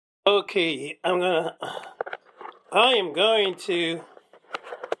Okay, I am going to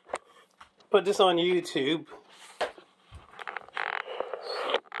put this on YouTube.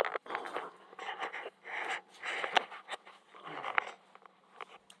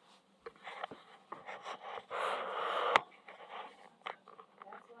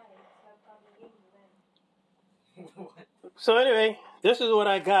 So anyway, this is what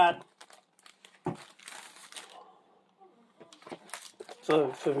I got.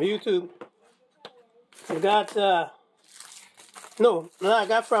 So from YouTube, I got I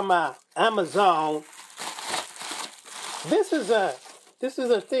got from Amazon. This is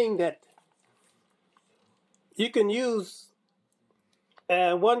a thing that you can use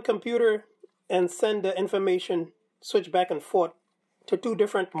one computer and send the information, switch back and forth to two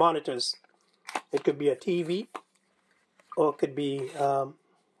different monitors. It could be a TV, or it could be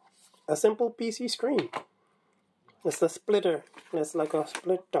a simple PC screen. It's a splitter. It's like a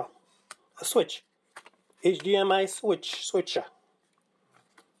splitter, a switch, HDMI switcher.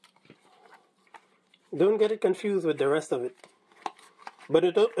 Don't get it confused with the rest of it. But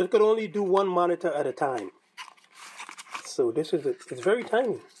it could only do one monitor at a time. So this is it. It's very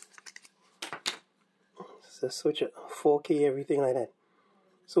tiny. It's a switcher, 4K, everything like that.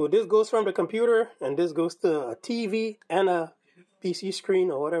 So this goes from the computer, and this goes to a TV and a PC screen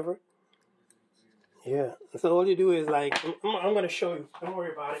or whatever. Yeah. So all you do is like, I'm going to show you. Don't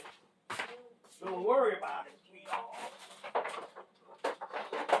worry about it. Don't worry about it, sweetheart.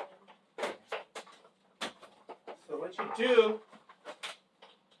 So what you do,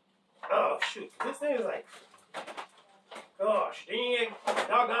 oh shoot, this thing is like, gosh, dang it,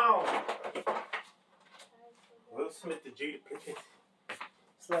 doggone. Will Smith, the Jada Pinkett.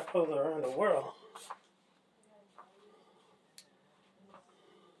 Slap holes around the world.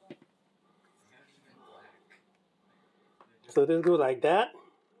 So this goes like that.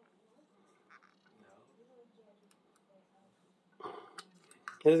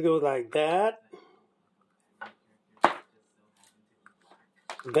 This goes like that.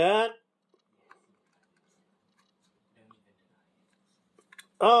 That.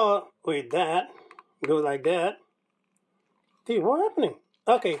 Oh, wait, that goes like that. Dude, what's happening?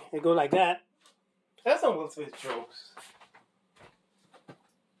 Okay, it goes like that. That's some Will Smith jokes.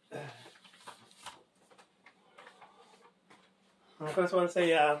 I first want to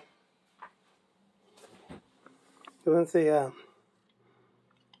say,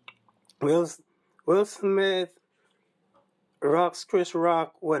 Will Smith rocks Chris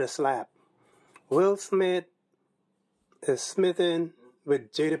Rock with a slap. Will Smith is smithing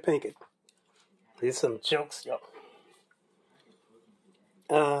with Jada Pinkett. These some jokes, yo.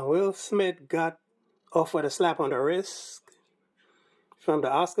 Will Smith got off with a slap on the wrist from the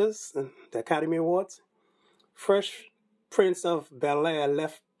Oscars and the Academy Awards. Fresh Prince of Bel-Air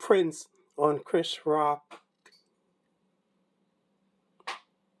left prints on Chris Rock.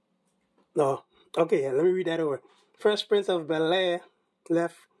 No, okay, let me read that over. Fresh Prince of Bel-Air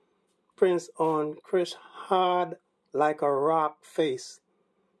left prints on Chris hard like a rock face.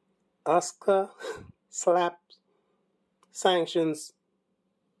 Oscar slaps sanctions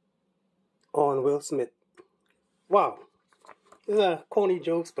on Will Smith. Wow, these are corny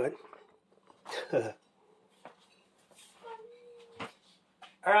jokes, but all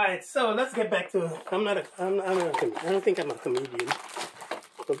right. So let's get back to. I don't think I'm a comedian.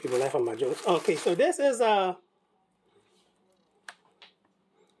 Some people laugh at my jokes. Okay, so this is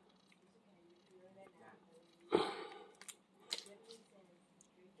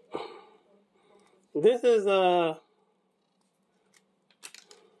This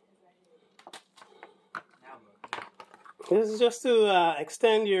is just to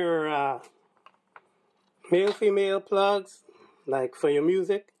extend your male-female plugs, like for your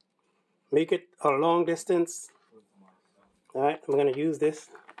music. Make it a long distance. All right, I'm gonna use this.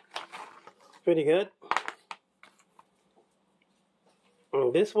 Pretty good.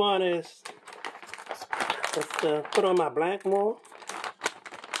 And this one is, let's put on my blank more.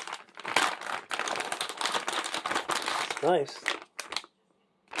 Nice.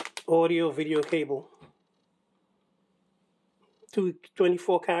 Audio video cable.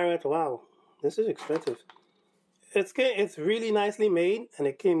 24 carats. Wow, this is expensive. It's really nicely made, and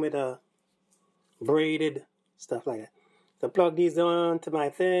it came with a braided stuff like that. So plug these on to my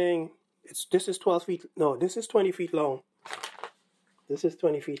thing. This is 12 feet. No, this is 20 feet long. This is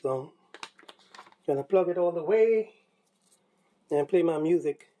 20 feet long. Gonna plug it all the way and play my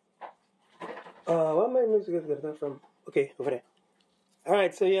music. What my music is gonna come from? Okay, over there. All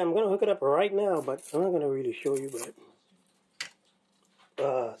right, so yeah, I'm gonna hook it up right now, but I'm not gonna really show you. But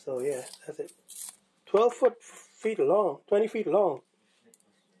so yeah, that's it. 12 feet long, 20 feet long.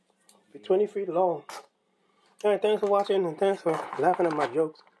 Be 20 feet long. Alright, thanks for watching and thanks for laughing at my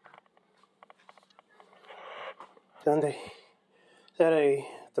jokes. Saturday,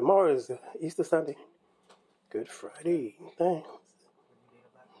 tomorrow is Easter Sunday. Good Friday. Thanks.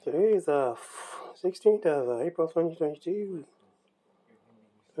 Today is 16th of April 2022.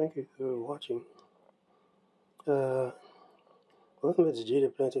 Thank you for watching. Welcome to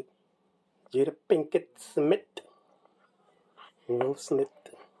Jada Planted. Jada Pinkett Smith. Will Smith.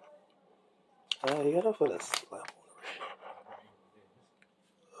 You got enough for the slap.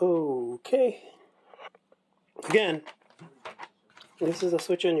 Okay. Again, this is a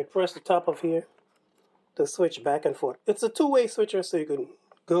switcher and you press the top of here to switch back and forth. It's a two-way switcher so you can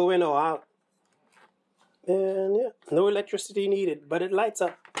go in or out. And yeah, no electricity needed, but it lights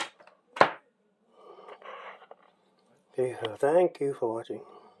up. Okay, thank you for watching.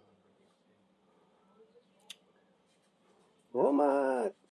 Oh my.